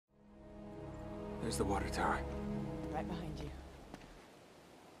Where's the water tower? Right behind you.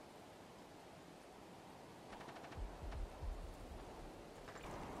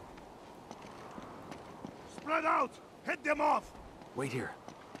 Spread out! Head them off! Wait here.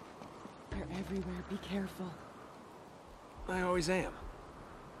 They're everywhere. Be careful. I always am.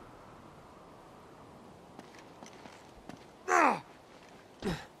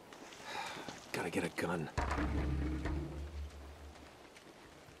 Gotta get a gun.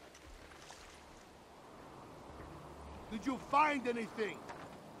 Did you find anything?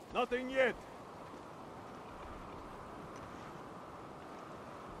 Nothing yet.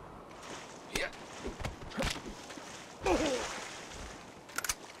 Yeah.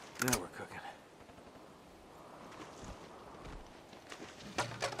 Now we're cooking.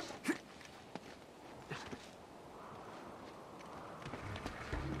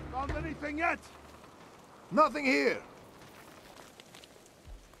 Found anything yet? Nothing here.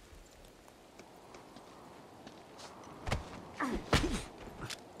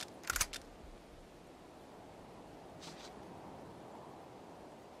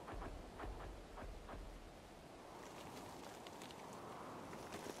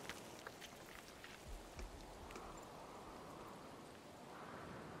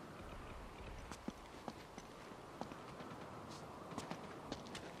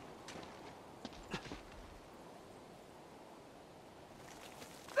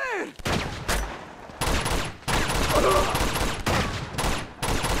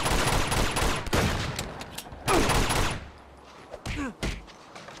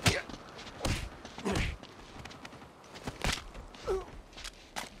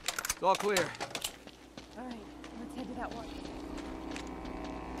 It's all clear. All right, let's head to that one.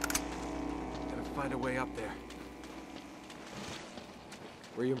 Gotta find a way up there.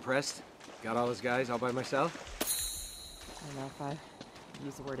 Were you impressed? Got all those guys all by myself? I don't know if I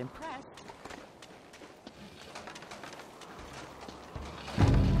use the word impressed.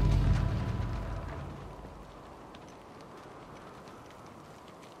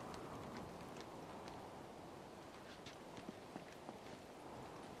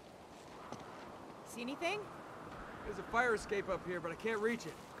 See anything? There's a fire escape up here, but I can't reach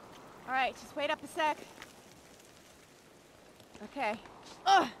it. All right, just wait up a sec. Okay.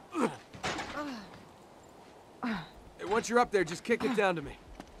 Hey, once you're up there, just kick it down to me.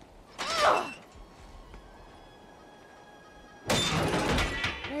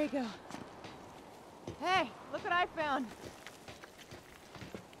 There you go. Hey, look what I found.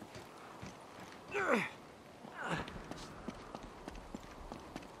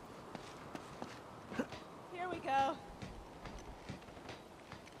 Here we go.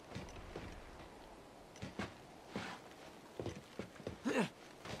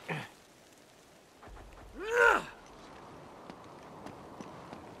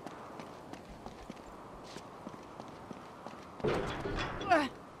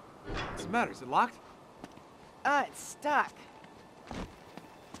 What's the matter? Is it locked? It's stuck.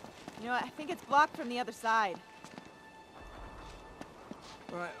 You know what? I think it's blocked from the other side.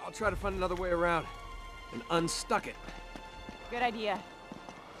 All right, I'll try to find another way around and unstuck it. Good idea.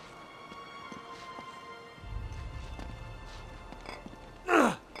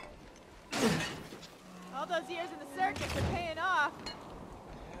 All those years in the circus are paying off.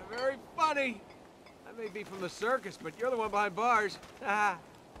 Yeah, very funny. I may be from the circus, but you're the one behind bars. Haha.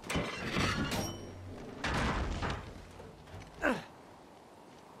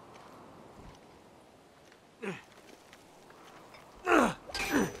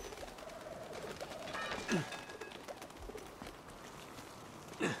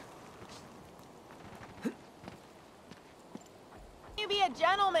 You be a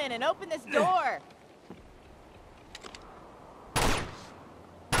gentleman and open this door.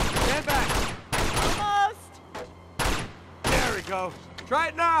 Stand back. Almost. There we go. Try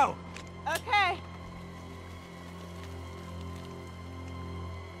it now. Okay.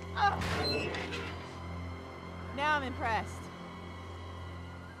 Oh. Now I'm impressed.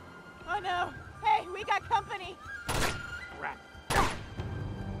 Oh no. Hey, we got company. Crap. Up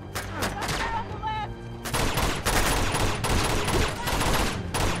there on the left.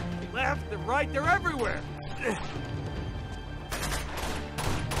 Left and right, they're everywhere. Hey,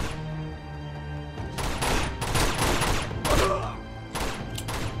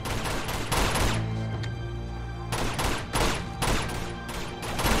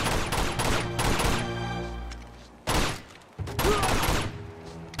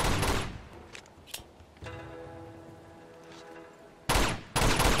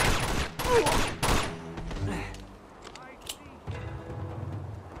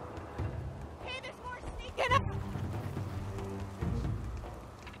 there's more sneaking up.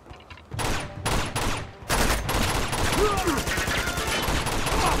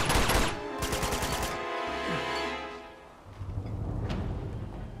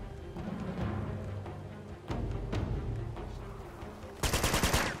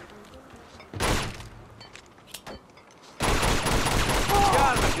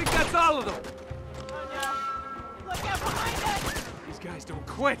 I think that's all of them. Oh no. Look out behind us! These guys don't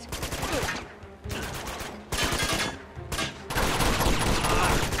quit.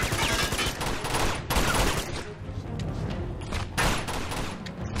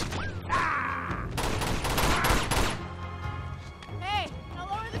 Hey, I'll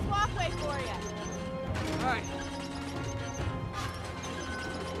lower this walkway for you. All right.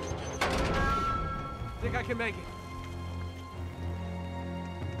 Think I can make it.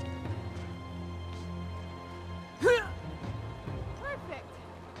 Perfect.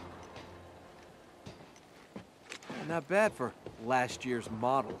 Not bad for last year's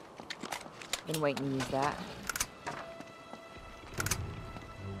model. Been waiting to use that.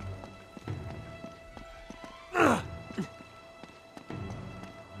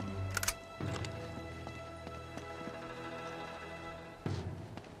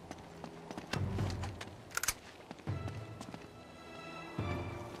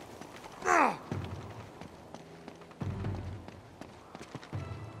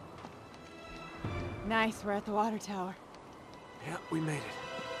 Nice, we're at the water tower. Yeah, we made it.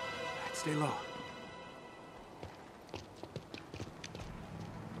 All right, stay low.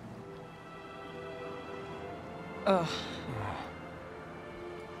 Ugh.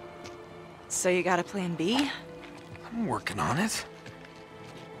 So you got a plan B? I'm working on it.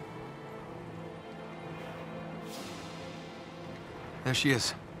 There she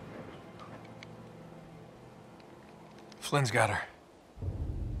is. Flynn's got her.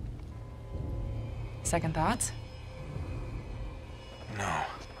 Second thoughts? No.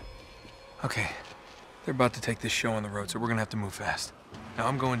 Okay. They're about to take this show on the road, so we're gonna have to move fast. Now,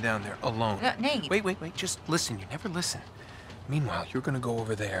 I'm going down there alone. Nate. Wait. Just listen. You never listen. Meanwhile, you're gonna go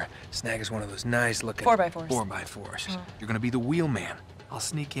over there, snag us one of those nice-looking... 4x4s. 4x4s. You're gonna be the wheelman. I'll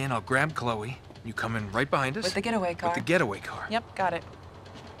sneak in, I'll grab Chloe. You come in right behind us. With the getaway car. With the getaway car. Yep, got it.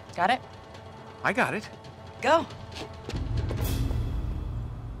 Got it? I got it. Go.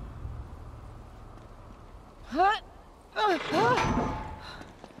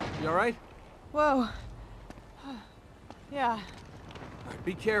 You all right? Whoa. Yeah. All right,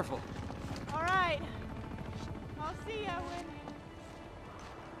 be careful. All right. I'll see ya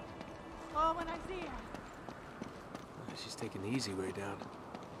when I see ya. She's taking the easy way down.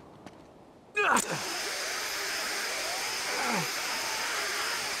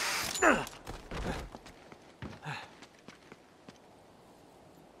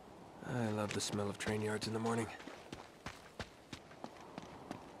 I love the smell of train yards in the morning.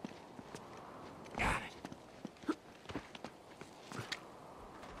 Got it.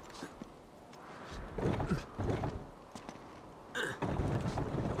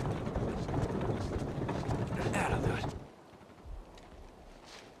 That'll do it.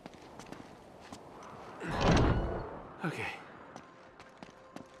 Okay.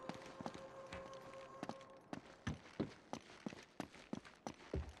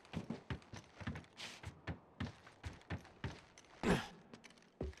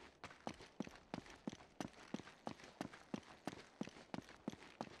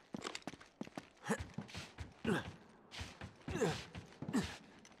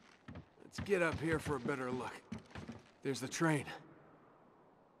 Let's get up here for a better look. There's the train.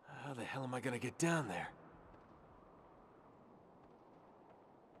 How the hell am I gonna get down there?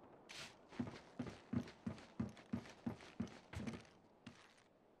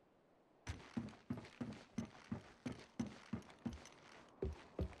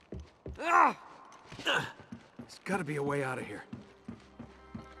 Ah! There's gotta be a way out of here.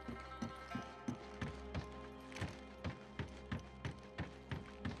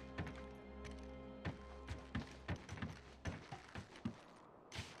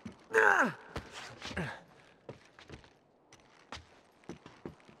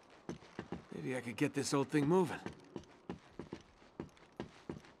 Maybe I could get this old thing moving.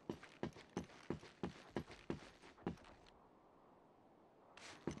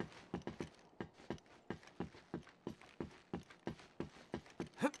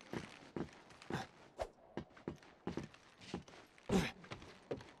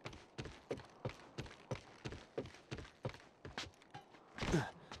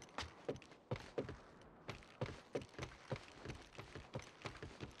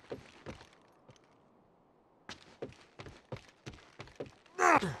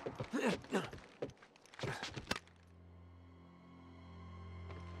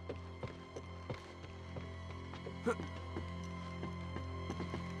 Huh.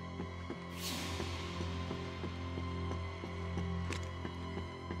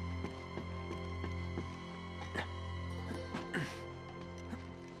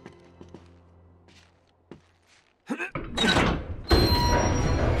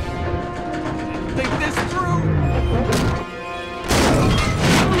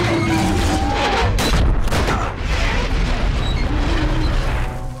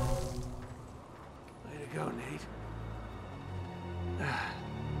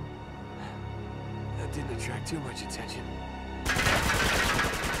 attract too much attention.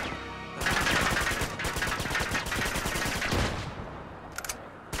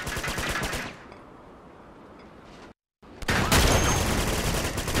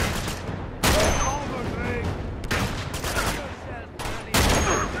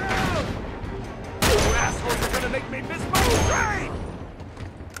 You assholes are gonna make me miss my train!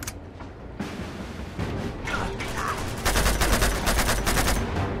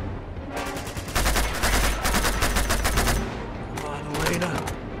 Come on, Elena.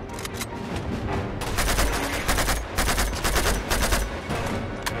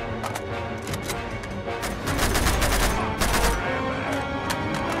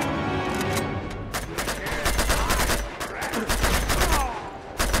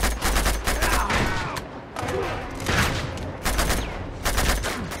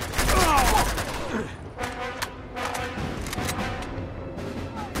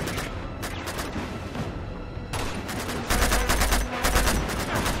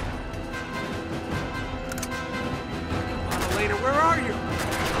 Elena, where are you?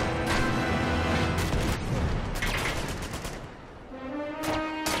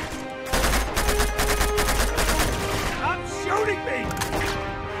 Stop shooting me!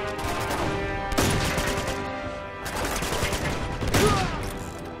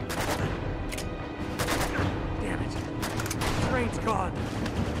 Damn it. The train's gone.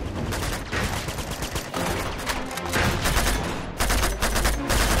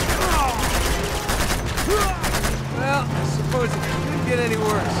 Well, I suppose it couldn't get any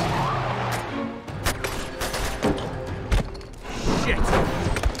worse. Shit!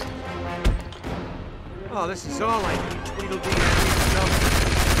 Oh, this is all I need. Tweedledee and Tweedledum.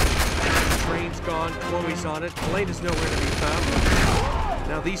 Train's gone, Chloe's on it, Elena's nowhere to be found.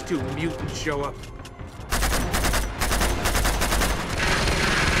 Now these two mutants show up.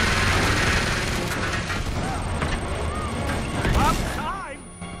 Up time!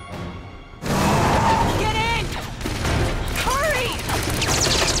 Get in! Hurry!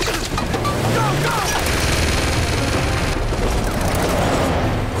 Go, go!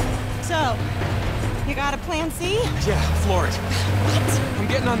 So, you got a plan C? Yeah, floor it. What? I'm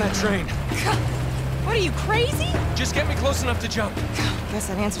getting on that train. What are you, crazy? Just get me close enough to jump. Guess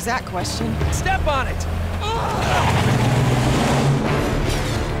that answers that question. Step on it!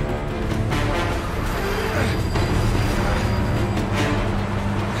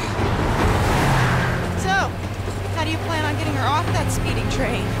 So, how do you plan on getting her off that speeding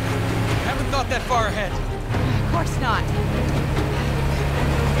train? Haven't thought that far ahead. Of course not.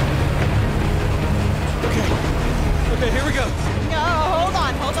 Okay, here we go. No, hold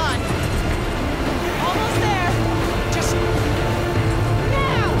on.